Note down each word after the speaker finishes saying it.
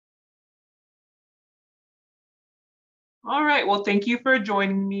All right, well, thank you for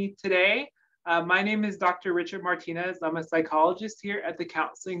joining me today. My name is Dr. Richard Martinez. I'm a psychologist here at the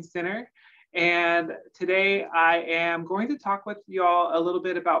Counseling Center. And today I am going to talk with y'all a little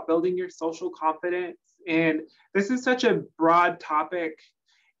bit about building your social confidence. And this is such a broad topic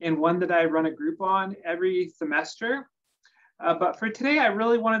and one that I run a group on every semester. But for today, I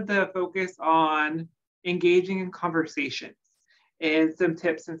really wanted to focus on engaging in conversations and some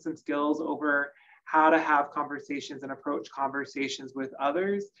tips and some skills over how to have conversations and approach conversations with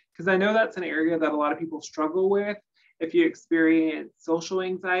others, because I know that's an area that a lot of people struggle with if you experience social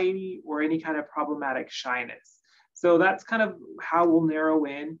anxiety or any kind of problematic shyness. So that's kind of how we'll narrow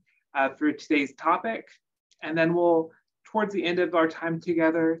in for today's topic. And then we'll, towards the end of our time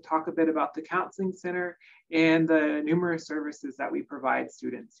together, talk a bit about the Counseling Center and the numerous services that we provide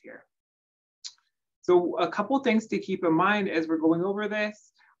students here. So a couple things to keep in mind as we're going over this.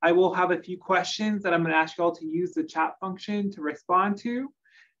 I will have a few questions that I'm going to ask you all to use the chat function to respond to.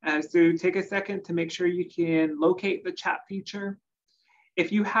 So take a second to make sure you can locate the chat feature.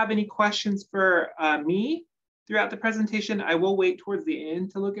 If you have any questions for me throughout the presentation, I will wait towards the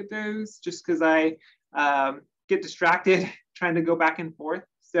end to look at those just because I get distracted trying to go back and forth.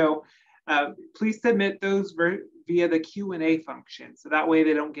 So please submit those via the Q&A function. So that way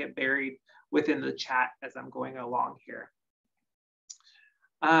they don't get buried within the chat as I'm going along here.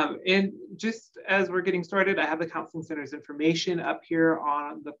 And just as we're getting started, I have the Counseling Center's information up here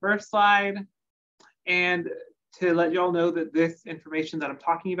on the first slide. And to let y'all know that this information that I'm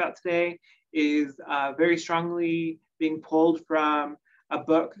talking about today is very strongly being pulled from a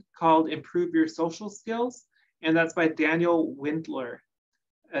book called Improve Your Social Skills. And that's by Daniel Wendler.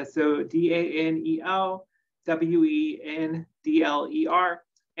 So DANELWENDLER.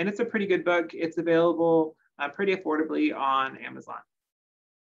 And it's a pretty good book. It's available pretty affordably on Amazon.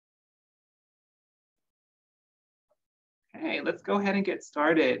 Okay, let's go ahead and get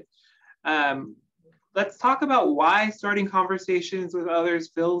started. Let's talk about why starting conversations with others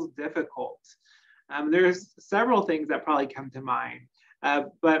feels difficult. There's several things that probably come to mind,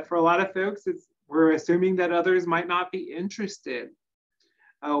 but for a lot of folks, we're assuming that others might not be interested.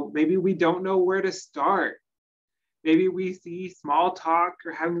 Oh, maybe we don't know where to start. Maybe we see small talk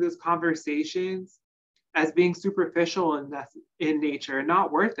or having those conversations as being superficial in nature and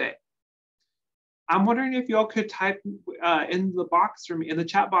not worth it. I'm wondering if y'all could type in the box for me, in the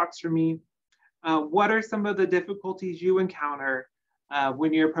chat box for me, what are some of the difficulties you encounter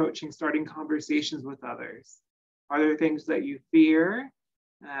when you're approaching starting conversations with others? Are there things that you fear?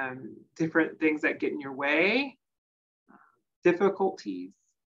 Different things that get in your way? Difficulties?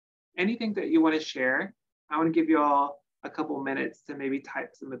 Anything that you want to share? I want to give you all a couple minutes to maybe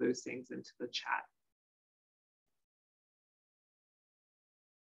type some of those things into the chat.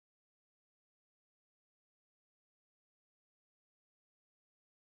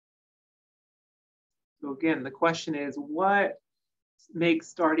 So again, the question is, what makes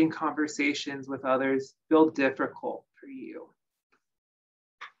starting conversations with others feel difficult for you?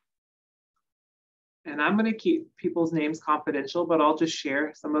 And I'm going to keep people's names confidential, but I'll just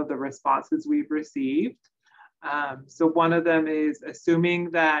share some of the responses we've received. So one of them is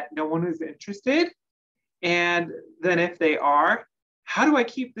assuming that no one is interested. And then if they are, how do I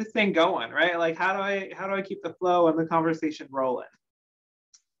keep this thing going, right? Like, how do I keep the flow and the conversation rolling?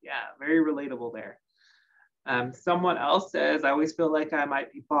 Yeah, very relatable there. Someone else says, I always feel like I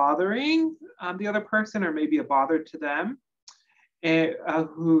might be bothering the other person or maybe a bother to them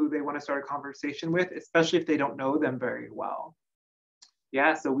who they want to start a conversation with, especially if they don't know them very well.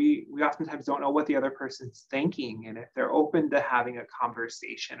 Yeah, so we oftentimes don't know what the other person's thinking and if they're open to having a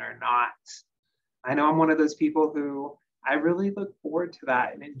conversation or not. I know I'm one of those people who I really look forward to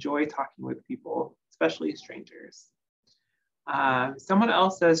that and enjoy talking with people, especially strangers. Someone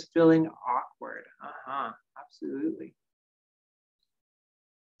else says feeling awkward. Absolutely.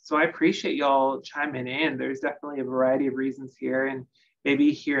 So I appreciate y'all chiming in. There's definitely a variety of reasons here, and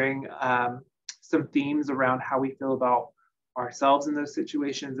maybe hearing some themes around how we feel about ourselves in those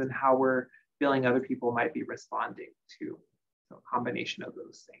situations and how we're feeling other people might be responding to. So a combination of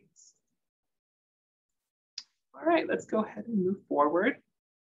those things. All right, let's go ahead and move forward.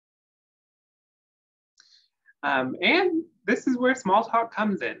 And this is where small talk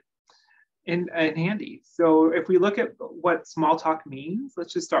comes in handy. So if we look at what small talk means,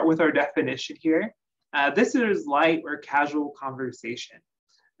 let's just start with our definition here. This is light or casual conversation.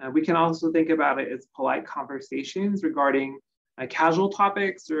 We can also think about it as polite conversations regarding casual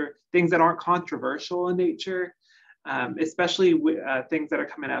topics or things that aren't controversial in nature, especially things that are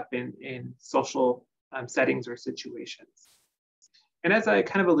coming up in social settings or situations. And as I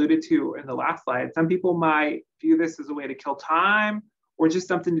kind of alluded to in the last slide, some people might view this as a way to kill time or just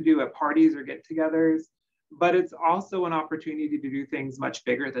something to do at parties or get-togethers, but it's also an opportunity to do things much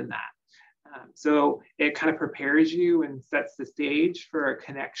bigger than that. So it kind of prepares you and sets the stage for a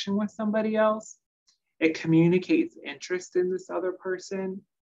connection with somebody else. It communicates interest in this other person,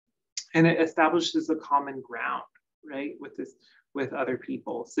 and it establishes a common ground, right, with other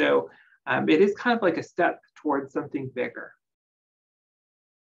people. So it is kind of like a step towards something bigger,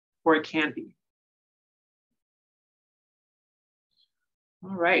 or it can be.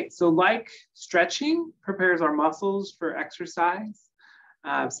 All right, so like stretching prepares our muscles for exercise,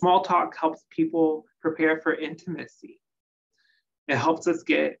 small talk helps people prepare for intimacy. It helps us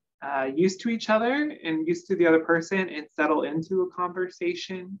get used to each other and used to the other person and settle into a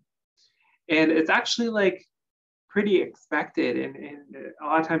conversation. And it's actually like pretty expected and a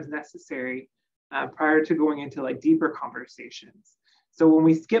lot of times necessary prior to going into like deeper conversations. So when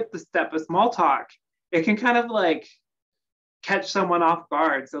we skip the step of small talk, it can kind of like catch someone off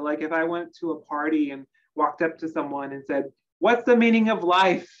guard. So like if I went to a party and walked up to someone and said, "What's the meaning of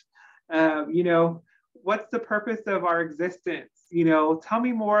life? You know, what's the purpose of our existence? You know, tell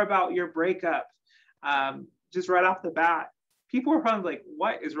me more about your breakup." Just right off the bat, people are probably like,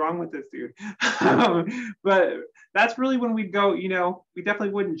 "What is wrong with this dude?" But that's really when we'd go, you know, we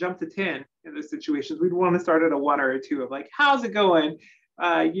definitely wouldn't jump to 10 in those situations. We'd want to start at a 1 or a 2 of like, "How's it going?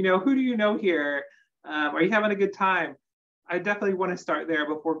 You know, who do you know here? Are you having a good time?" I definitely want to start there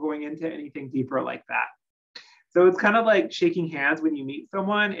before going into anything deeper like that. So it's kind of like shaking hands when you meet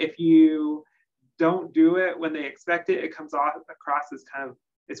someone. If you don't do it when they expect it, it comes across as kind of,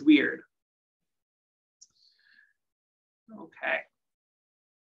 it's weird. Okay.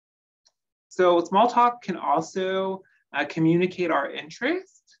 So small talk can also communicate our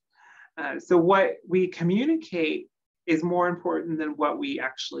interest. So what we communicate is more important than what we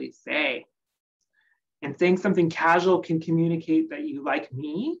actually say. And saying something casual can communicate that you like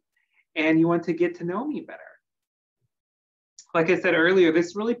me and you want to get to know me better. Like I said earlier,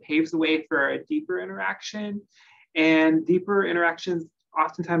 this really paves the way for a deeper interaction, and deeper interactions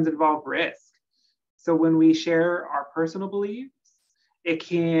oftentimes involve risk. So when we share our personal beliefs, it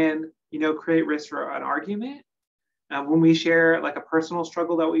can, you know, create risk for an argument. When we share like a personal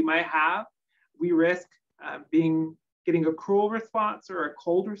struggle that we might have, we risk getting a cruel response or a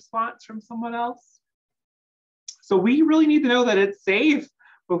cold response from someone else. So we really need to know that it's safe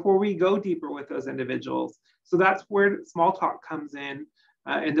before we go deeper with those individuals. So that's where small talk comes in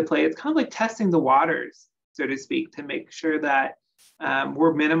into play. It's kind of like testing the waters, so to speak, to make sure that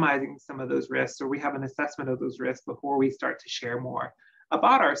we're minimizing some of those risks, or we have an assessment of those risks before we start to share more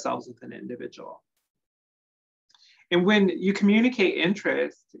about ourselves with an individual. And when you communicate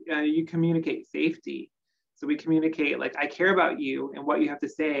interest, you communicate safety. So we communicate like, I care about you and what you have to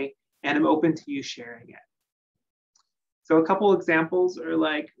say, and I'm open to you sharing it. So a couple examples are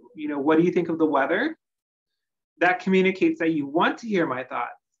like, you know, what do you think of the weather? That communicates that you want to hear my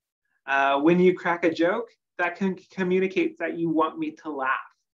thoughts. When you crack a joke, that communicates that you want me to laugh.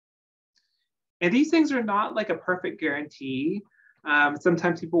 And these things are not like a perfect guarantee.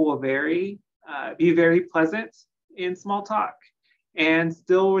 Sometimes people will be very pleasant in small talk and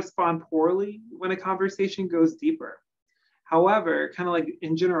still respond poorly when a conversation goes deeper. However, kind of like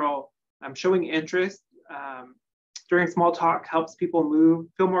in general, showing interest during small talk helps people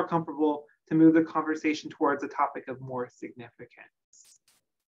feel more comfortable to move the conversation towards a topic of more significance.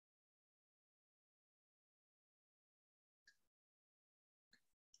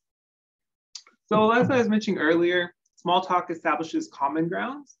 So as I was mentioning earlier, small talk establishes common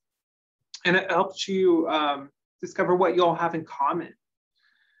grounds, and it helps you discover what you all have in common.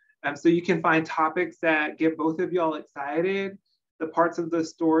 So you can find topics that get both of y'all excited, the parts of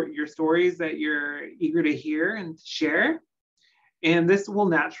your stories that you're eager to hear and share. And this will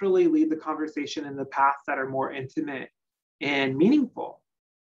naturally lead the conversation in the paths that are more intimate and meaningful.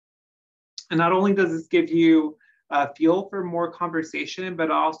 And not only does this give you a feel for more conversation, but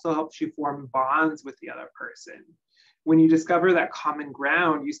it also helps you form bonds with the other person. When you discover that common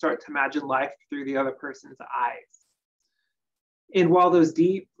ground, you start to imagine life through the other person's eyes. And while those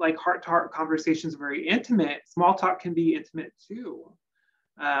deep, like heart-to-heart conversations are very intimate, small talk can be intimate too.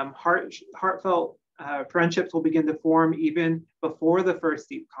 Heartfelt friendships will begin to form even before the first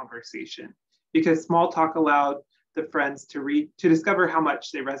deep conversation, because small talk allowed the friends to discover how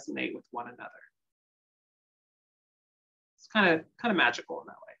much they resonate with one another. It's kind of magical in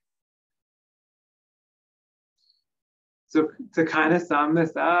that way. So to kind of sum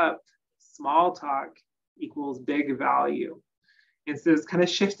this up, small talk equals big value. And so it's kind of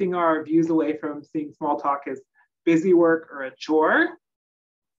shifting our views away from seeing small talk as busy work or a chore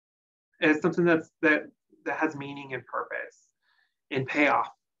as something that has meaning and purpose and payoff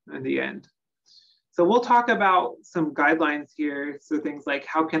in the end. So we'll talk about some guidelines here. So things like,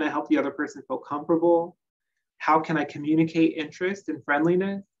 how can I help the other person feel comfortable? How can I communicate interest and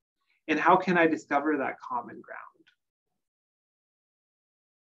friendliness? And how can I discover that common ground?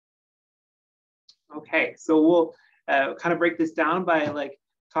 Okay, so we'll kind of break this down by like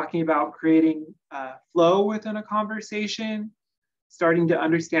talking about creating flow within a conversation, starting to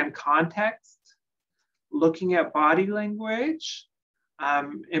understand context, looking at body language,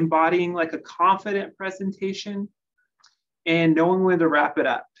 embodying like a confident presentation, and knowing when to wrap it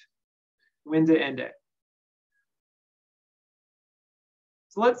up, when to end it.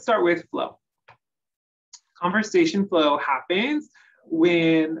 So let's start with flow. Conversation flow happens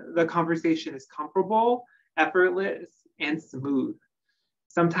when the conversation is comfortable, effortless, and smooth.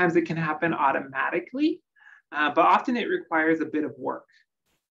 Sometimes it can happen automatically, but often it requires a bit of work.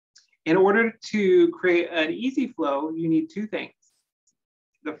 In order to create an easy flow, you need two things.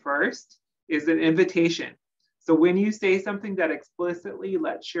 The first is an invitation. So when you say something that explicitly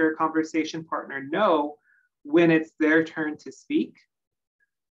lets your conversation partner know when it's their turn to speak.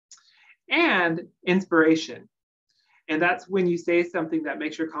 And inspiration. And that's when you say something that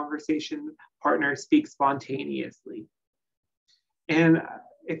makes your conversation partner speak spontaneously. And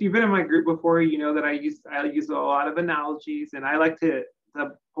if you've been in my group before, you know that I use a lot of analogies, and I like to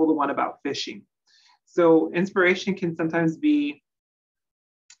pull the one about fishing. So inspiration can sometimes be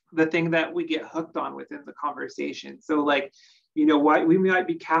the thing that we get hooked on within the conversation. So like, you know what, we might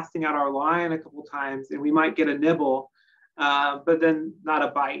be casting out our line a couple times and we might get a nibble, but then not a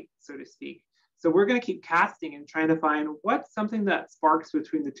bite, so to speak. So we're going to keep casting and trying to find what's something that sparks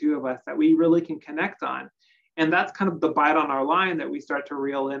between the two of us that we really can connect on. And that's kind of the bite on our line that we start to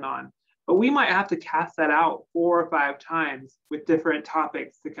reel in on. But we might have to cast that out 4 or 5 times with different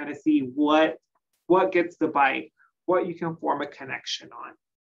topics to kind of see what gets the bite, what you can form a connection on.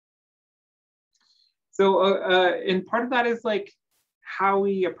 So, and part of that is like how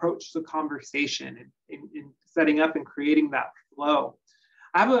we approach the conversation in setting up and creating that flow.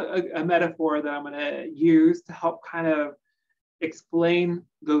 I have a metaphor that I'm going to use to help kind of explain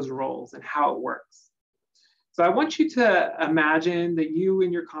those roles and how it works. So I want you to imagine that you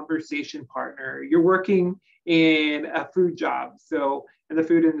and your conversation partner, you're working in a food job, so in the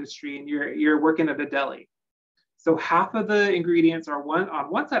food industry, and you're working at a deli. So half of the ingredients are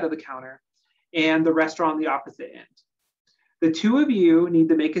on one side of the counter and the rest are on the opposite end. The two of you need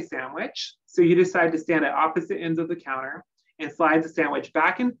to make a sandwich. So you decide to stand at opposite ends of the counter and slide the sandwich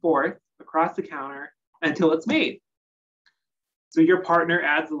back and forth across the counter until it's made. So your partner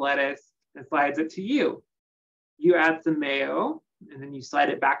adds the lettuce and slides it to you. You add some mayo and then you slide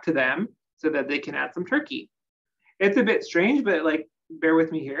it back to them so that they can add some turkey. It's a bit strange, but like, bear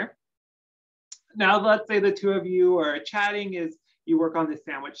with me here. Now, let's say the two of you are chatting as you work on this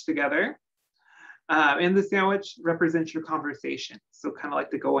sandwich together. And the sandwich represents your conversation. So kind of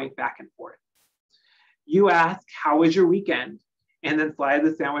like the going back and forth. You ask, how was your weekend? And then slide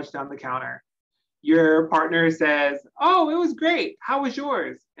the sandwich down the counter. Your partner says, oh, it was great. How was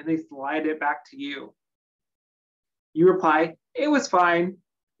yours? And they slide it back to you. You reply, it was fine.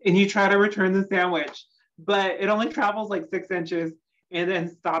 And you try to return the sandwich, but it only travels like 6 inches and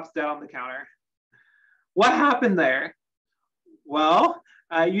then stops dead on the counter. What happened there? Well,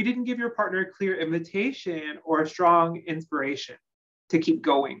 you didn't give your partner a clear invitation or a strong inspiration to keep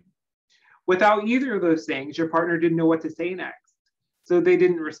going. Without either of those things, your partner didn't know what to say next. So they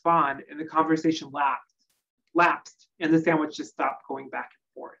didn't respond and the conversation lapsed and the sandwich just stopped going back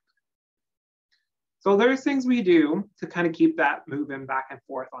and forth. So there's things we do to kind of keep that moving back and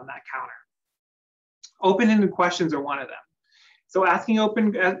forth on that counter. Open-ended questions are one of them. So asking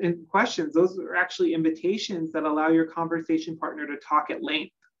open questions, those are actually invitations that allow your conversation partner to talk at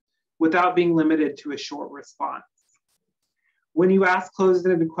length without being limited to a short response. When you ask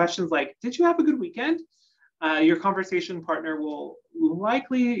closed-ended questions like, did you have a good weekend? Your conversation partner will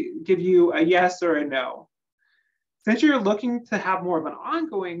likely give you a yes or a no. Since you're looking to have more of an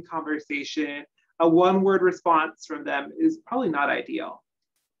ongoing conversation, a one-word response from them is probably not ideal.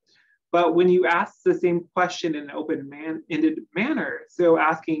 But when you ask the same question in an open-ended manner, so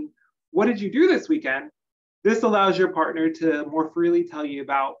asking, what did you do this weekend? This allows your partner to more freely tell you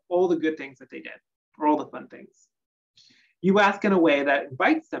about all the good things that they did, or all the fun things. You ask in a way that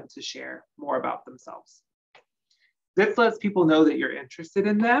invites them to share more about themselves. This lets people know that you're interested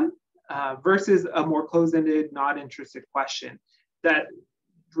in them versus a more closed-ended, not interested question that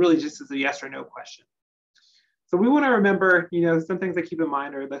really just is a yes or no question. So we want to remember, some things I keep in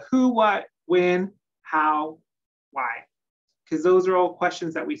mind are the who, what, when, how, Why? Because those are all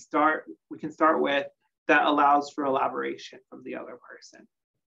questions that we can start with that allows for elaboration from the other person.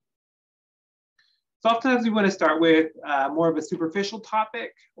 So oftentimes we want to start with more of a superficial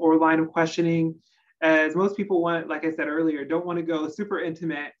topic or line of questioning, as most people want, like I said earlier, don't want to go super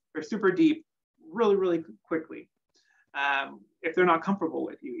intimate or super deep really, really quickly if they're not comfortable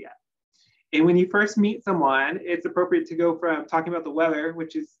with you yet. And when you first meet someone, it's appropriate to go from talking about the weather,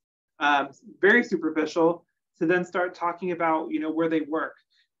 which is very superficial, to then start talking about, where they work,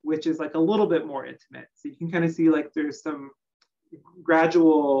 which is like a little bit more intimate. So you can kind of see like there's some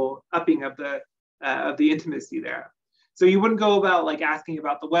gradual upping of the intimacy there. So you wouldn't go about like asking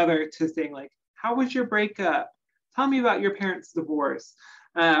about the weather to saying like, how was your breakup? Tell me about your parents' divorce.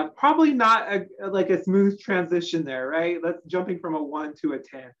 Probably not like a smooth transition there, right? That's jumping from a 1 to a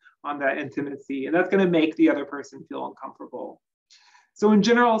 10 on that intimacy. And that's going to make the other person feel uncomfortable. So in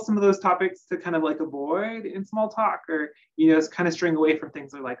general, some of those topics to kind of like avoid in small talk, or, just kind of straying away from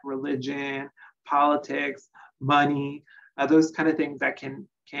things like religion, politics, money, those kind of things that can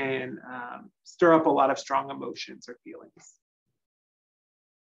stir up a lot of strong emotions or feelings.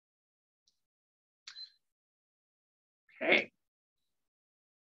 Okay.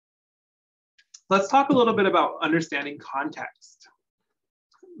 Let's talk a little bit about understanding context.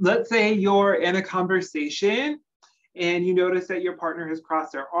 Let's say you're in a conversation and you notice that your partner has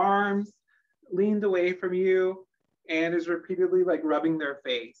crossed their arms, leaned away from you, and is repeatedly like rubbing their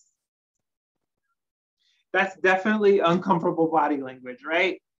face. That's definitely uncomfortable body language,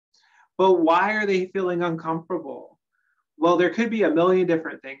 right? But why are they feeling uncomfortable? Well, there could be a million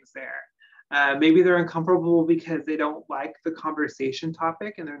different things there. Maybe they're uncomfortable because they don't like the conversation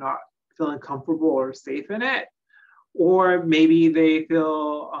topic and they're not feeling comfortable or safe in it. Or maybe they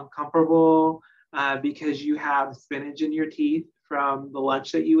feel uncomfortable because you have spinach in your teeth from the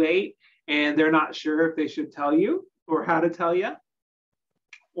lunch that you ate and they're not sure if they should tell you or how to tell you.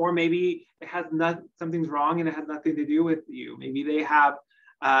 Or maybe it has something's wrong and it has nothing to do with you. Maybe they have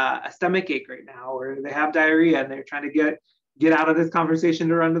a stomach ache right now, or they have diarrhea and they're trying to get out of this conversation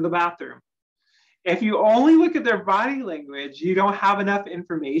to run to the bathroom. If you only look at their body language, you don't have enough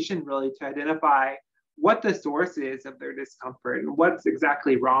information really to identify what the source is of their discomfort and what's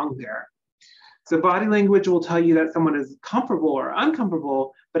exactly wrong there. So body language will tell you that someone is comfortable or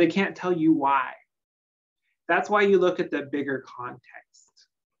uncomfortable, but it can't tell you why. That's why you look at the bigger context.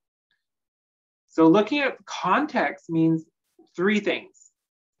 So looking at context means 3 things.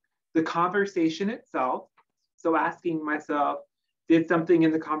 The conversation itself, so asking myself, did something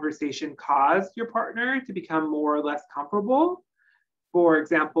in the conversation cause your partner to become more or less comfortable? For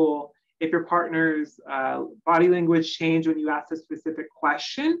example, if your partner's body language changed when you asked a specific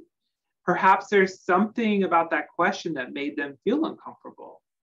question, perhaps there's something about that question that made them feel uncomfortable.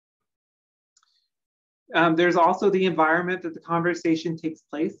 There's also the environment that the conversation takes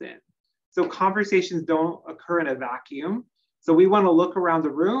place in. So conversations don't occur in a vacuum. So we want to look around the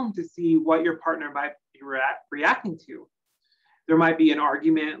room to see what your partner might be reacting to. There might be an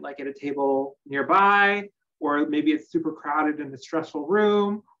argument like at a table nearby, or maybe it's super crowded in a stressful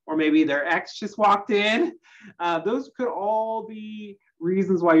room, or maybe their ex just walked in. Those could all be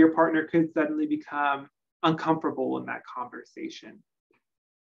reasons why your partner could suddenly become uncomfortable in that conversation.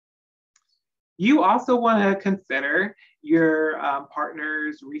 You also want to consider your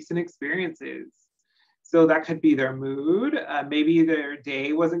partner's recent experiences. So that could be their mood. Maybe their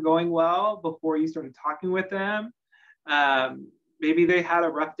day wasn't going well before you started talking with them. Maybe they had a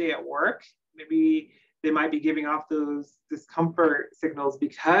rough day at work. Maybe they might be giving off those discomfort signals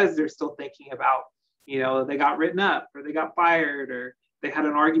because they're still thinking about, they got written up or they got fired or they had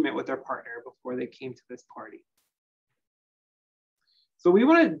an argument with their partner before they came to this party. So we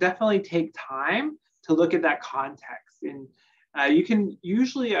want to definitely take time to look at that context. And you can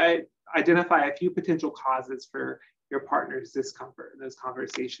usually identify a few potential causes for your partner's discomfort in those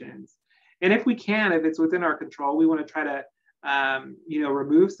conversations. And if we can, if it's within our control, we want to try to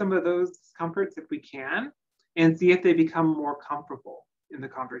remove some of those discomforts if we can, and see if they become more comfortable in the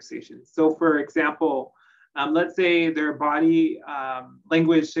conversation. So for example, let's say their body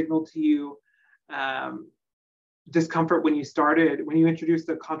language signaled to you discomfort when you introduced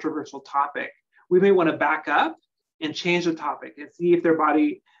a controversial topic. We may want to back up and change the topic and see if their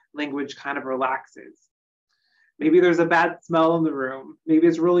body language kind of relaxes. Maybe there's a bad smell in the room. Maybe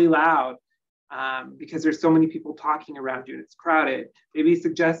it's really loud because there's so many people talking around you and it's crowded. Maybe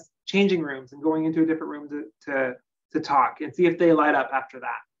suggest changing rooms and going into a different room to talk and see if they light up after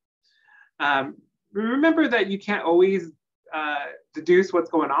that. Remember that you can't always deduce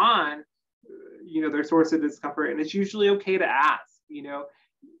what's going on, their source of discomfort, and it's usually okay to ask.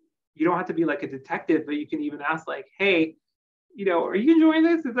 You don't have to be like a detective, but you can even ask like, hey, are you enjoying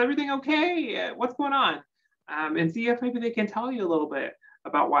this? Is everything okay? What's going on? And see if maybe they can tell you a little bit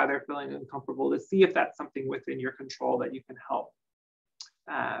about why they're feeling uncomfortable, to see if that's something within your control that you can help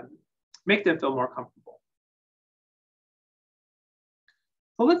make them feel more comfortable.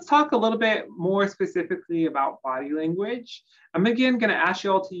 So let's talk a little bit more specifically about body language. I'm again going to ask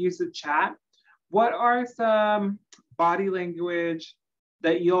you all to use the chat. What are some body language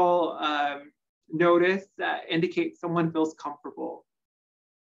that you'll notice that indicate someone feels comfortable?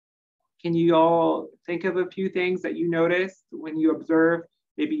 Can you all think of a few things that you noticed when you observe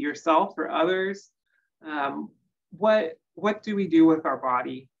maybe yourself or others? What do we do with our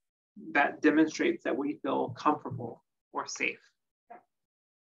body that demonstrates that we feel comfortable or safe?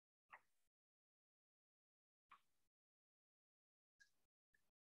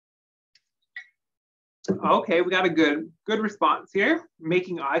 Okay, we got a good response here.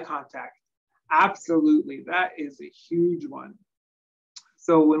 Making eye contact. Absolutely, that is a huge one.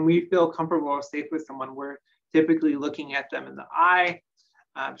 So when we feel comfortable or safe with someone, we're typically looking at them in the eye,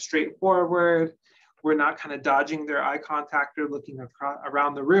 straight forward. We're not kind of dodging their eye contact or looking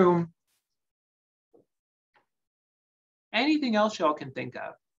around the room. Anything else y'all can think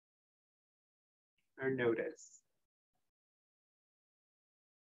of or notice?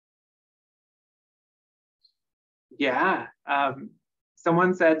 Yeah.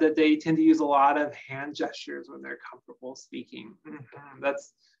 Someone said that they tend to use a lot of hand gestures when they're comfortable speaking.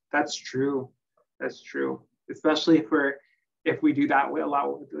 That's true. That's true. Especially if we do that a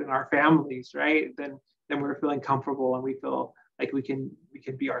lot within our families, right? Then we're feeling comfortable and we feel like we can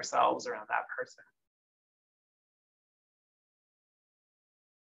be ourselves around that person.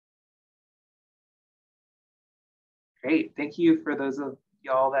 Great. Thank you for those of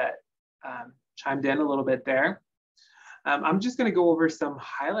y'all that chimed in a little bit there. I'm just going to go over some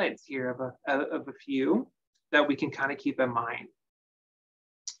highlights here of a few that we can kind of keep in mind.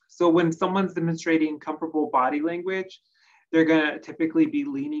 So when someone's demonstrating comfortable body language, they're going to typically be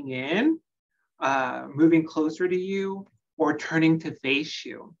leaning in, moving closer to you, or turning to face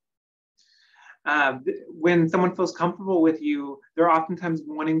you. When someone feels comfortable with you, they're oftentimes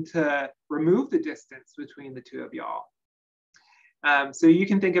wanting to remove the distance between the two of y'all. So you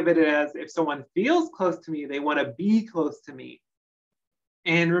can think of it as if someone feels close to me, they want to be close to me.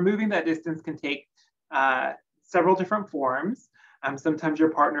 And removing that distance can take several different forms. Sometimes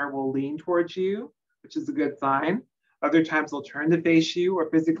your partner will lean towards you, which is a good sign. Other times they'll turn to face you or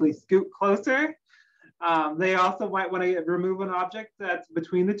physically scoot closer. They also might want to remove an object that's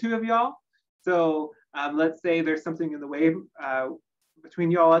between the two of y'all. So let's say there's something in the way between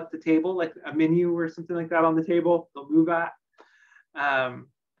y'all at the table, like a menu or something like that on the table, they'll move that.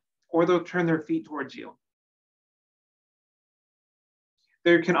 Or they'll turn their feet towards you.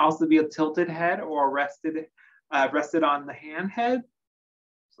 There can also be a tilted head or rested on the hand head.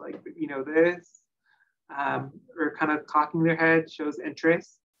 So like, this, or kind of cocking their head shows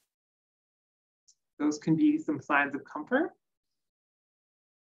interest. Those can be some signs of comfort.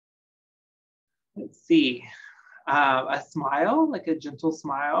 Let's see, a smile, like a gentle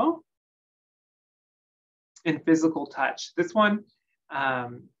smile. And physical touch. This one,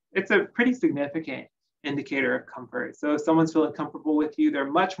 it's a pretty significant indicator of comfort. So if someone's feeling comfortable with you, they're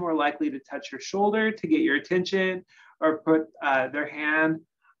much more likely to touch your shoulder to get your attention or put their hand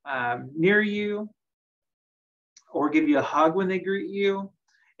near you or give you a hug when they greet you.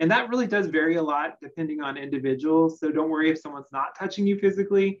 And that really does vary a lot depending on individuals. So don't worry if someone's not touching you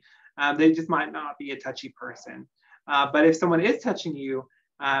physically. They just might not be a touchy person. But if someone is touching you,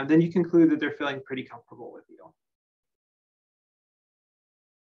 then you conclude that they're feeling pretty comfortable with you.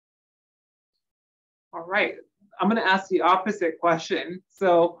 All right, I'm gonna ask the opposite question.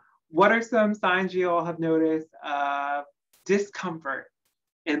 So what are some signs you all have noticed of discomfort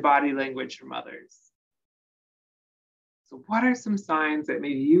in body language from others? So what are some signs that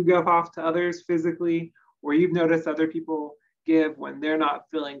maybe you give off to others physically, or you've noticed other people give when they're not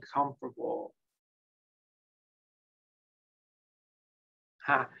feeling comfortable?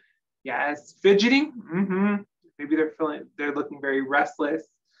 Huh. Yes, fidgeting. Maybe they're looking very restless,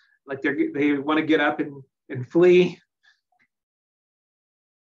 like they want to get up and flee.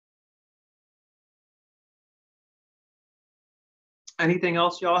 Anything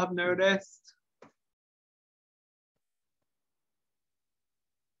else y'all have noticed?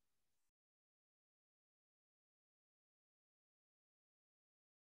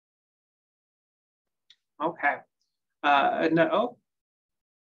 Okay. No.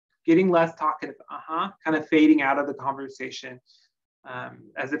 Getting less talkative. Kind of fading out of the conversation,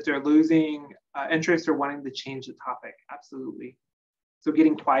 as if they're losing interest or wanting to change the topic. Absolutely. So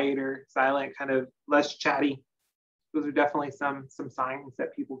getting quieter, silent, kind of less chatty. Those are definitely some signs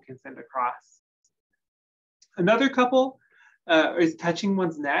that people can send across. Another couple is touching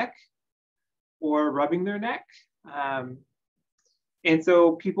one's neck or rubbing their neck. And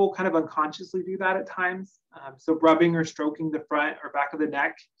so people kind of unconsciously do that at times. So rubbing or stroking the front or back of the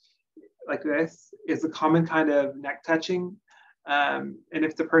neck like this is a common kind of neck touching. And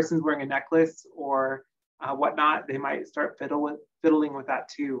if the person's wearing a necklace or whatnot, they might start fiddling with that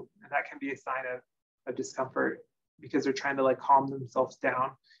too. And that can be a sign of discomfort because they're trying to like calm themselves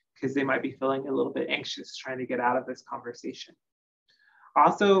down because they might be feeling a little bit anxious trying to get out of this conversation.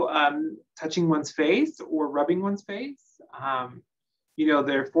 Also, touching one's face or rubbing one's face,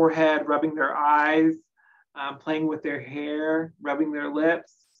 their forehead, rubbing their eyes, playing with their hair, rubbing their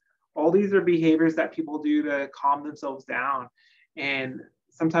lips. All these are behaviors that people do to calm themselves down. And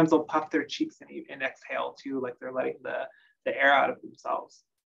sometimes they'll puff their cheeks and exhale too, like they're letting the air out of themselves.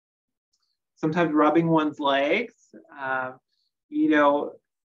 Sometimes rubbing one's legs,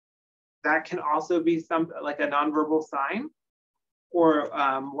 that can also be like a nonverbal sign, or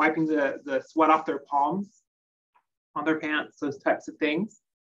wiping the sweat off their palms on their pants, those types of things.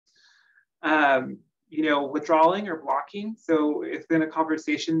 Withdrawing or blocking. So if in a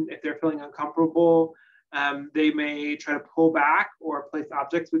conversation, if they're feeling uncomfortable, they may try to pull back or place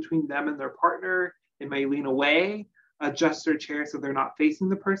objects between them and their partner. They may lean away, adjust their chair so they're not facing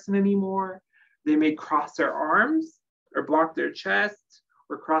the person anymore. They may cross their arms or block their chest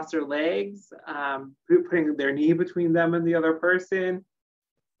or cross their legs, putting their knee between them and the other person.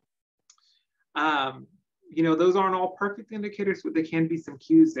 Those aren't all perfect indicators, but there can be some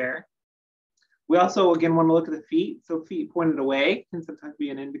cues there. We also, again, want to look at the feet. So feet pointed away can sometimes be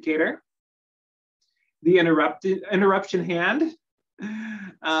an indicator. The interruption hand,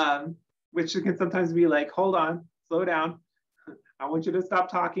 which can sometimes be like, hold on, slow down. I want you to stop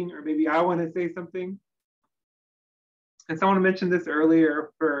talking, or maybe I want to say something. And someone mentioned this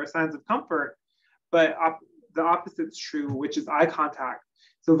earlier for signs of comfort, but the opposite's true, which is eye contact.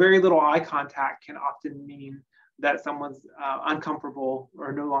 So very little eye contact can often mean that someone's uncomfortable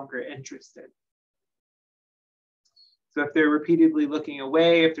or no longer interested. So if they're repeatedly looking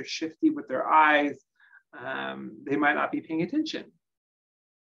away, if they're shifty with their eyes, they might not be paying attention.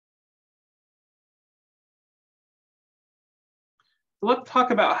 So let's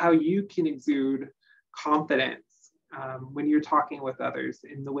talk about how you can exude confidence when you're talking with others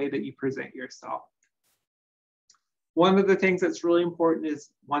in the way that you present yourself. One of the things that's really important is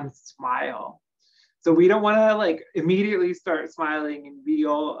one smile. So we don't want to like immediately start smiling and be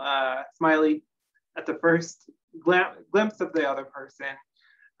all smiley at the first glimpse of the other person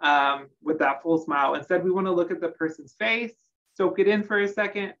with that full smile. Instead, we want to look at the person's face, soak it in for a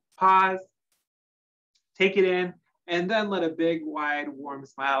second, pause, take it in, and then let a big, wide, warm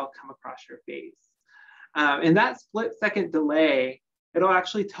smile come across your face. In that split-second delay, it'll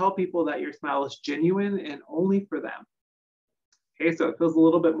actually tell people that your smile is genuine and only for them. Okay, so it feels a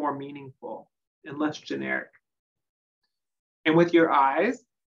little bit more meaningful and less generic. And with your eyes,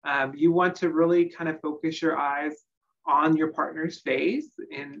 you want to really kind of focus your eyes on your partner's face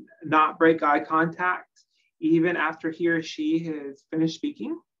and not break eye contact even after he or she has finished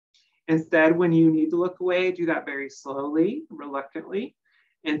speaking. Instead, when you need to look away, do that very slowly, reluctantly,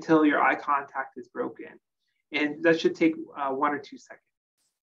 until your eye contact is broken. And that should take 1 or 2 seconds.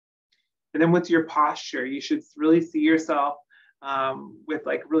 And then with your posture, you should really see yourself with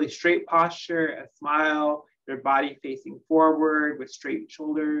like really straight posture, a smile, your body facing forward with straight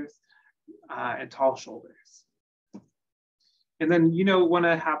shoulders and tall shoulders. And then, want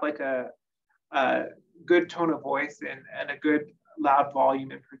to have like a good tone of voice and a good loud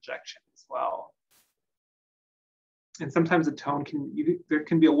volume and projection as well. And sometimes the tone there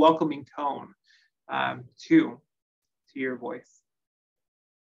can be a welcoming tone to your voice.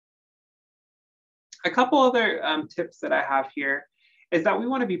 A couple other tips that I have here is that we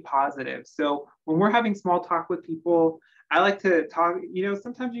want to be positive. So when we're having small talk with people, I like to talk,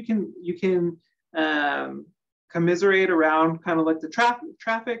 sometimes you can commiserate around kind of like the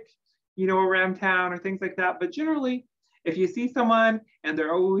traffic, around town or things like that. But generally, if you see someone and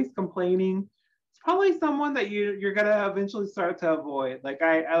they're always complaining, it's probably someone that you're gonna eventually start to avoid. Like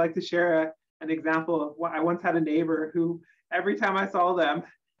I like to share an example of what I once had a neighbor who every time I saw them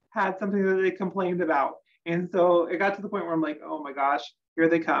had something that they complained about. And so it got to the point where I'm like, oh my gosh, here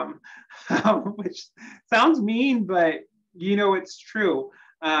they come, which sounds mean, but it's true.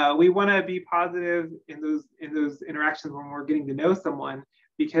 We want to be positive in those interactions when we're getting to know someone,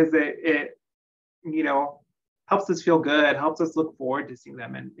 because it helps us feel good, helps us look forward to seeing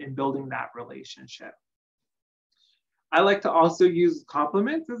them and building that relationship. I like to also use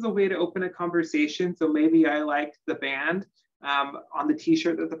compliments as a way to open a conversation. So maybe I liked the band on the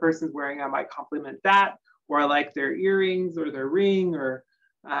t-shirt that the person's wearing, I might compliment that, or I like their earrings or their ring or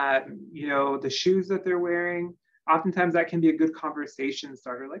the shoes that they're wearing. Oftentimes that can be a good conversation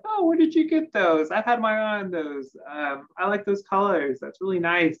starter, like, oh, where did you get those? I've had my eye on those. I like those colors. That's really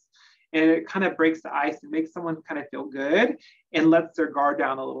nice. And it kind of breaks the ice and makes someone kind of feel good and lets their guard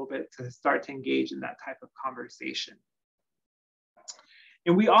down a little bit to start to engage in that type of conversation.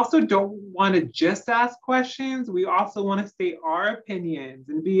 And we also don't want to just ask questions. We also want to state our opinions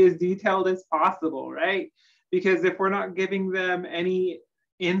and be as detailed as possible, right? Because if we're not giving them any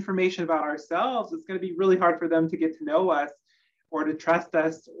information about ourselves, it's going to be really hard for them to get to know us or to trust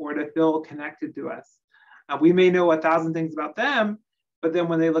us or to feel connected to us. We may know 1,000 things about them, but then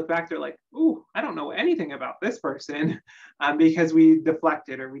when they look back, they're like, ooh, I don't know anything about this person because we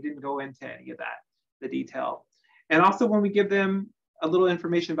deflected or we didn't go into any of that, the detail. And also when we give them a little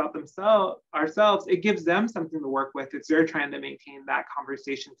information about ourselves, it gives them something to work with if they're trying to maintain that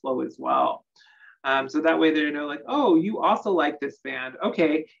conversation flow as well. So that way they know like, oh, you also like this band,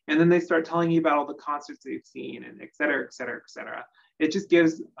 okay. And then they start telling you about all the concerts they've seen and et cetera, et cetera, et cetera. It just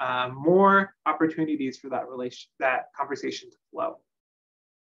gives more opportunities for that conversation to flow.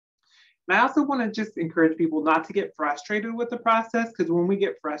 And I also want to just encourage people not to get frustrated with the process, because when we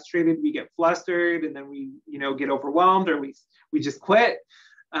get frustrated, we get flustered and then we get overwhelmed or we just quit.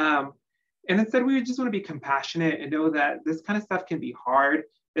 And instead, we just want to be compassionate and know that this kind of stuff can be hard,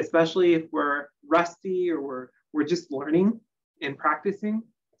 especially if we're rusty or we're just learning and practicing.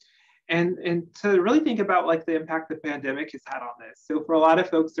 And to really think about like the impact the pandemic has had on this. So for a lot of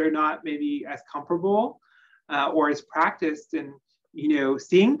folks, they're not maybe as comfortable or as practiced in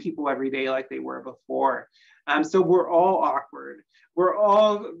seeing people every day like they were before. So we're all awkward. We're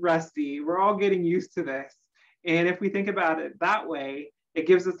all rusty. We're all getting used to this. And if we think about it that way, it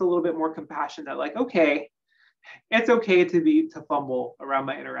gives us a little bit more compassion that like, okay, it's okay to fumble around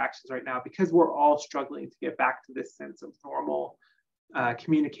my interactions right now because we're all struggling to get back to this sense of normal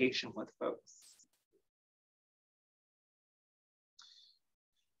communication with folks.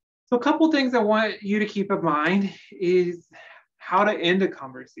 So a couple things I want you to keep in mind is how to end a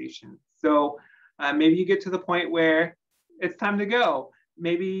conversation. So maybe you get to the point where it's time to go.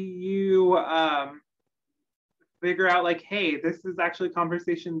 Maybe you figure out like, hey, this is actually a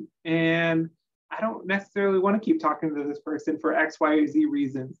conversation and I don't necessarily want to keep talking to this person for X, Y, or Z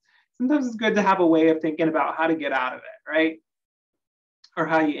reasons. Sometimes it's good to have a way of thinking about how to get out of it, right? Or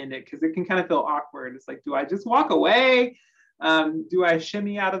how you end it, because it can kind of feel awkward. It's like, do I just walk away? Do I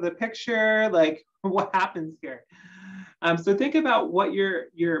shimmy out of the picture? Like, what happens here? So think about what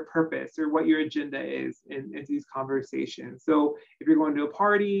your purpose or what your agenda is in these conversations. So if you're going to a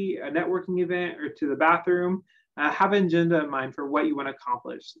party, a networking event, or to the bathroom, have an agenda in mind for what you want to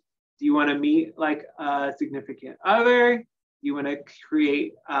accomplish. Do you want to meet like a significant other? Do you want to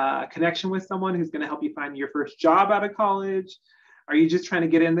create a connection with someone who's going to help you find your first job out of college? Are you just trying to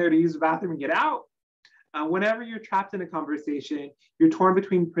get in there to use the bathroom and get out? Whenever you're trapped in a conversation, you're torn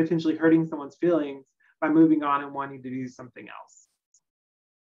between potentially hurting someone's feelings by moving on and wanting to do something else.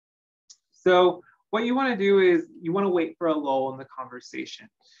 So what you want to do is you want to wait for a lull in the conversation.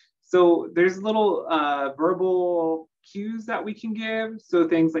 So there's little verbal cues that we can give. So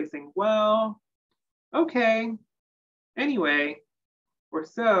things like saying, well, okay, anyway, or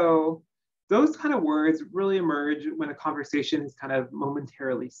so. Those kind of words really emerge when a conversation is kind of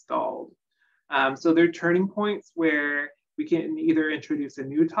momentarily stalled. So they're turning points where we can either introduce a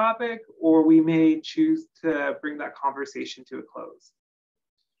new topic or we may choose to bring that conversation to a close.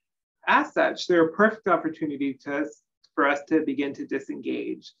 As such, they're a perfect opportunity for us to begin to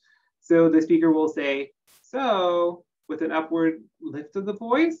disengage. So the speaker will say, so, with an upward lift of the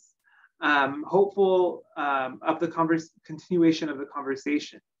voice, hopeful of the continuation of the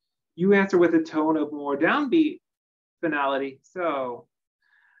conversation. You answer with a tone of more downbeat finality, so,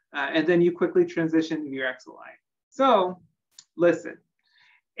 and then you quickly transition to your exit line. So, listen,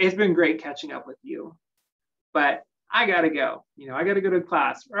 it's been great catching up with you, but I gotta go. I gotta go to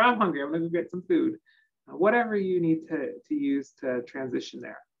class, or I'm hungry, I'm gonna go get some food. Whatever you need to use to transition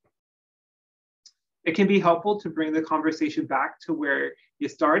there. It can be helpful to bring the conversation back to where you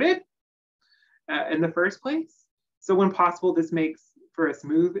started in the first place. So when possible, this makes for a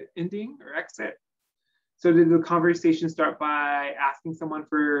smooth ending or exit. So did the conversation start by asking someone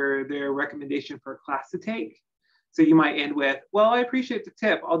for their recommendation for a class to take? So you might end with, well, I appreciate the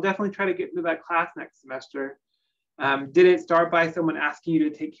tip. I'll definitely try to get into that class next semester. Did it start by someone asking you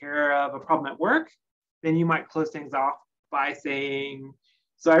to take care of a problem at work? Then you might close things off by saying,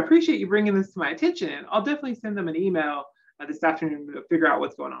 So I appreciate you bringing this to my attention. I'll definitely send them an email this afternoon to figure out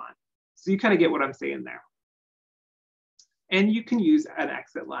what's going on. So you kind of get what I'm saying there. And you can use an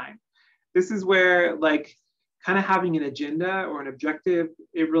exit line. This is where like kind of having an agenda or an objective,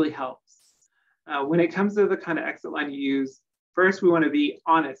 it really helps. When it comes to the kind of exit line you use, first we want to be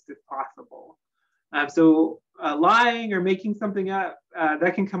honest if possible. So lying or making something up,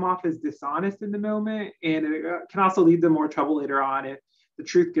 that can come off as dishonest in the moment, and it can also lead to more trouble later on if the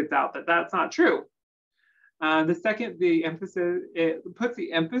truth gets out that that's not true. The second, it puts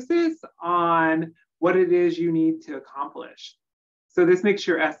the emphasis on what it is you need to accomplish. So this makes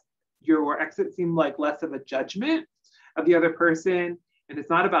your exit seem like less of a judgment of the other person, and it's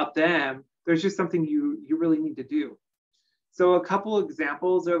not about them. There's just something you really need to do. So a couple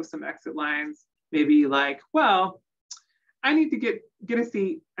examples of some exit lines, maybe like, well, I need to get a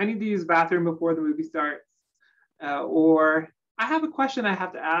seat. I need to use the bathroom before the movie starts. Or I have a question I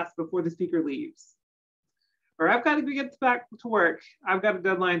have to ask before the speaker leaves. Or I've got to get back to work. I've got a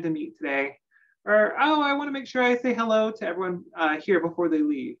deadline to meet today. Or, oh, I want to make sure I say hello to everyone here before they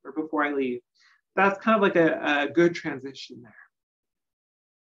leave or before I leave. That's kind of like a good transition there.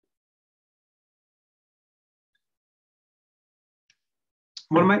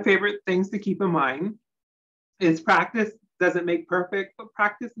 One of my favorite things to keep in mind is practice doesn't make perfect, but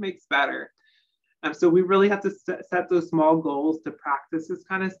practice makes better. So we really have to set those small goals to practice this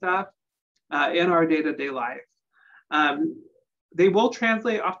kind of stuff in our day-to-day life. They will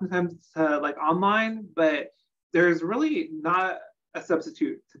translate oftentimes to like online, but there's really not a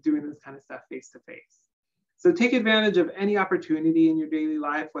substitute to doing this kind of stuff face-to-face. So take advantage of any opportunity in your daily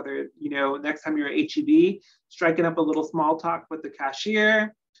life, whether, next time you're at HEB, striking up a little small talk with the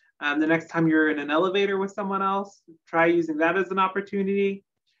cashier. The next time you're in an elevator with someone else, try using that as an opportunity.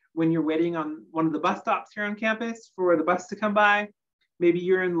 When you're waiting on one of the bus stops here on campus for the bus to come by, maybe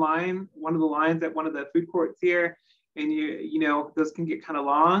you're in line, one of the lines at one of the food courts here, and those can get kind of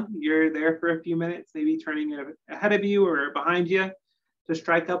long. You're there for a few minutes, maybe turning ahead of you or behind you to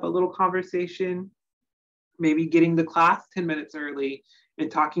strike up a little conversation. Maybe getting to class 10 minutes early and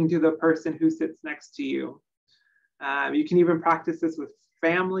talking to the person who sits next to you. You can even practice this with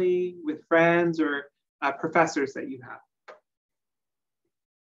family, with friends, or professors that you have.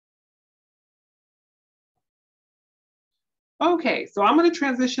 Okay, so I'm going to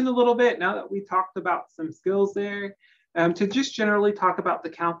transition a little bit now that we talked about some skills there to just generally talk about the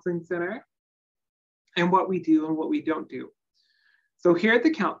Counseling Center and what we do and what we don't do. So here at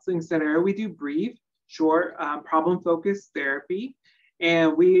the Counseling Center, we do brief, short, problem-focused therapy,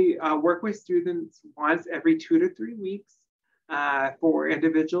 and we work with students once every 2 to 3 weeks for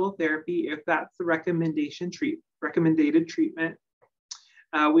individual therapy if that's the recommended treatment.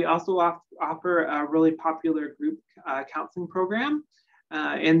 We also offer a really popular group counseling program.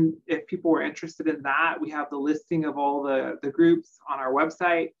 And if people are interested in that, we have the listing of all the groups on our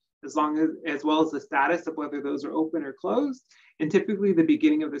website, as well as the status of whether those are open or closed. And typically the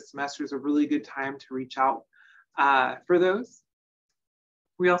beginning of the semester is a really good time to reach out for those.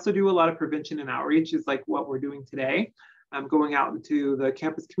 We also do a lot of prevention and outreach, is like what we're doing today, going out into the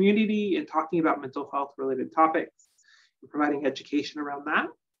campus community and talking about mental health related topics, and providing education around that.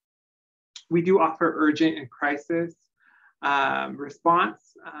 We do offer urgent and crisis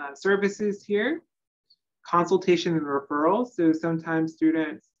response services here, consultation and referrals. So sometimes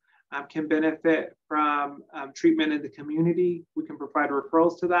students can benefit from treatment in the community. We can provide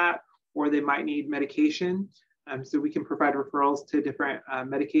referrals to that, or they might need medication. So we can provide referrals to different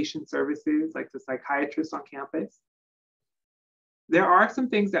medication services like the psychiatrist on campus. There are some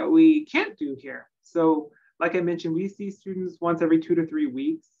things that we can't do here. So like I mentioned, we see students once every 2 to 3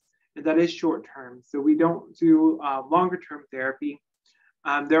 weeks, and that is short term. So we don't do longer term therapy.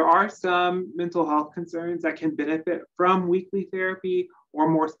 There are some mental health concerns that can benefit from weekly therapy or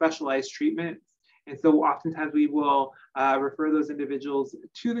more specialized treatments. And so oftentimes we will refer those individuals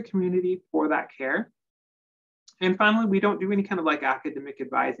to the community for that care. And finally, we don't do any kind of like academic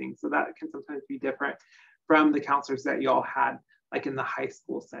advising. So that can sometimes be different from the counselors that y'all had like in the high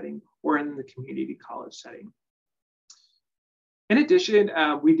school setting or in the community college setting. In addition,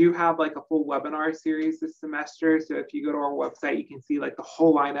 we do have like a full webinar series this semester. So if you go to our website, you can see like the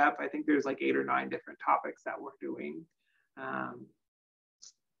whole lineup. I think there's like 8 or 9 different topics that we're doing.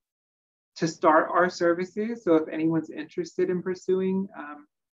 To start our services, so if anyone's interested in pursuing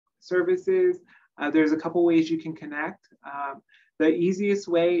services, there's a couple ways you can connect. The easiest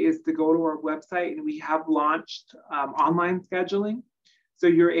way is to go to our website, and we have launched online scheduling. So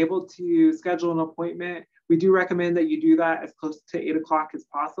you're able to schedule an appointment. We do recommend that you do that as close to 8 o'clock as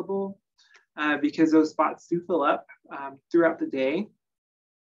possible because those spots do fill up throughout the day.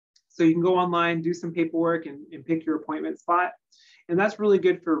 So you can go online, do some paperwork, and pick your appointment spot. And that's really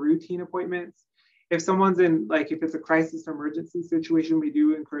good for routine appointments. If someone's in, like, if it's a crisis or emergency situation, we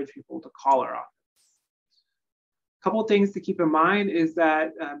do encourage people to call our office. A couple of things to keep in mind is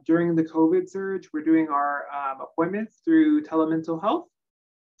that during the COVID surge, we're doing our appointments through telemental health.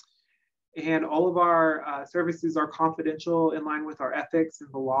 And all of our services are confidential in line with our ethics and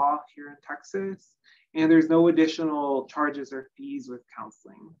the law here in Texas. And there's no additional charges or fees with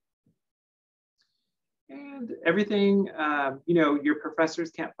counseling. And everything, you know, your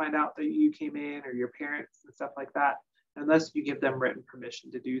professors can't find out that you came in, or your parents and stuff like that, unless you give them written permission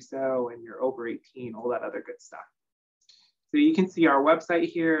to do so and you're over 18, all that other good stuff. So you can see our website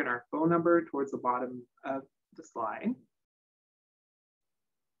here and our phone number towards the bottom of the slide.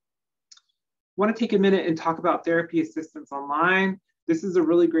 I want to take a minute and talk about therapy assistance online. This is a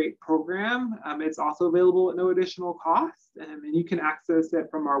really great program. It's also available at no additional cost, and you can access it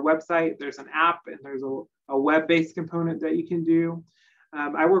from our website. There's an app and there's a web-based component that you can do.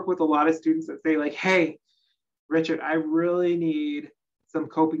 I work with a lot of students that say, like, hey, Richard, I really need some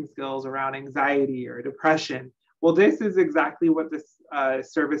coping skills around anxiety or depression. Well, this is exactly what this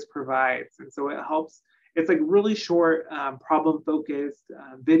service provides. And so it helps. It's like really short, problem-focused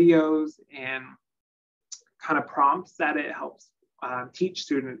videos and kind of prompts that it helps teach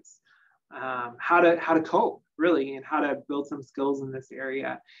students how to cope, really, and how to build some skills in this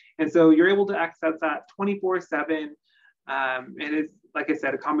area. And so you're able to access that 24/7. And it's, like I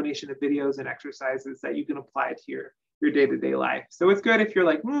said, a combination of videos and exercises that you can apply to your day-to-day life. So it's good if you're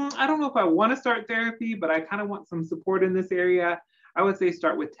like, I don't know if I want to start therapy, but I kind of want some support in this area. I would say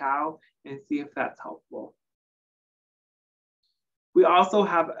start with Tao and see if that's helpful. We also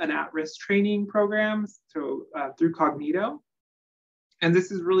have an at-risk training program through Cognito. And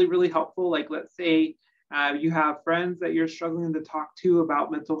this is really, really helpful. Like, let's say you have friends that you're struggling to talk to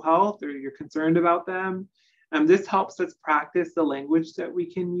about mental health, or you're concerned about them. This helps us practice the language that we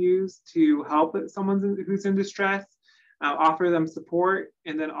can use to help someone who's in distress, offer them support,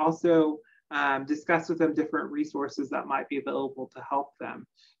 and then also discuss with them different resources that might be available to help them.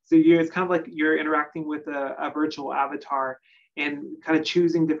 So it's kind of like you're interacting with a virtual avatar and kind of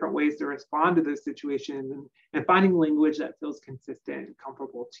choosing different ways to respond to those situations, and finding language that feels consistent and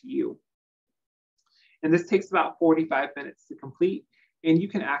comfortable to you. And this takes about 45 minutes to complete, and you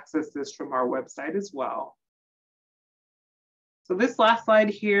can access this from our website as well. So this last slide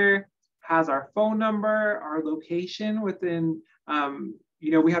here has our phone number, our location within,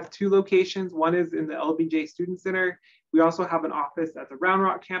 you know, we have 2 locations. One is in the LBJ Student Center. We also have an office at the Round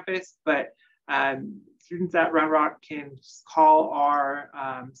Rock campus, but students at Round Rock can just call our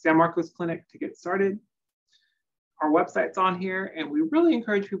San Marcos clinic to get started. Our website's on here, and we really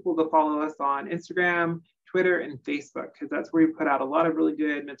encourage people to follow us on Instagram, Twitter, and Facebook, because that's where we put out a lot of really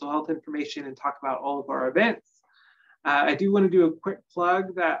good mental health information and talk about all of our events. I do want to do a quick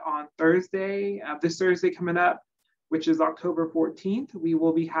plug that on Thursday, this Thursday coming up, which is October 14th, we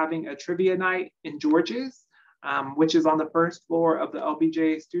will be having a trivia night in George's, which is on the first floor of the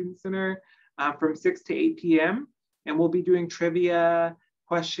LBJ Student Center, from 6 to 8 p.m. And we'll be doing trivia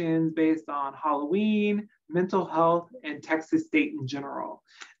questions based on Halloween, mental health, and Texas State in general.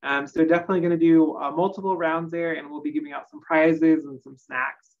 So definitely going to do multiple rounds there, and we'll be giving out some prizes and some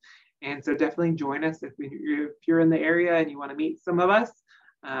snacks. And so definitely join us if you're in the area and you want to meet some of us.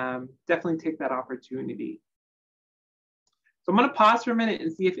 Definitely take that opportunity. So I'm going to pause for a minute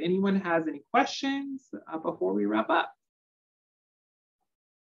and see if anyone has any questions before we wrap up.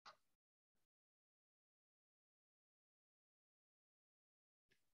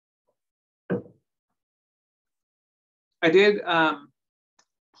 I did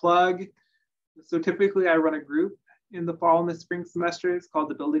plug, so typically I run a group in the fall and the spring semesters called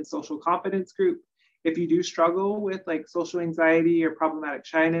the Building Social Confidence Group. If you do struggle with like social anxiety or problematic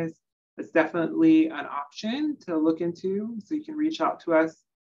shyness, it's definitely an option to look into. So you can reach out to us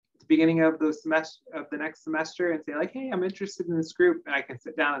at the beginning of the next semester and say like, hey, I'm interested in this group, and I can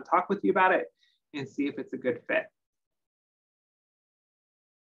sit down and talk with you about it and see if it's a good fit.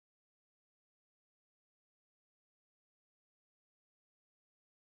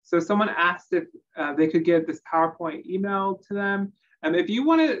 So someone asked if they could get this PowerPoint emailed to them. If you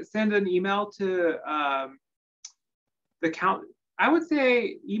want to send an email to the count, I would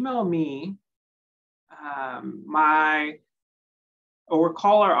say email me or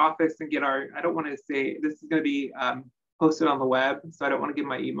call our office and get our, I don't want to say, this is going to be posted on the web, so I don't want to give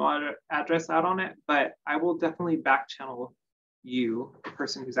my email address out on it, but I will definitely back channel you, the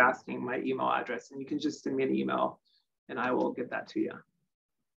person who's asking, my email address, and you can just send me an email and I will get that to you.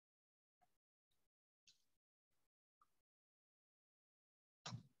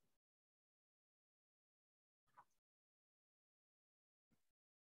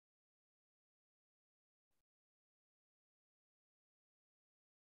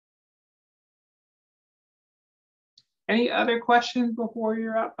 Any other questions before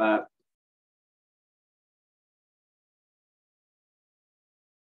you wrap up?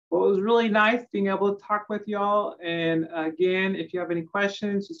 Well, it was really nice being able to talk with y'all. And again, if you have any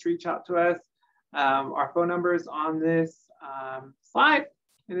questions, just reach out to us. Our phone number is on this slide.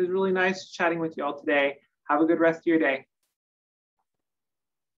 It is really nice chatting with y'all today. Have a good rest of your day.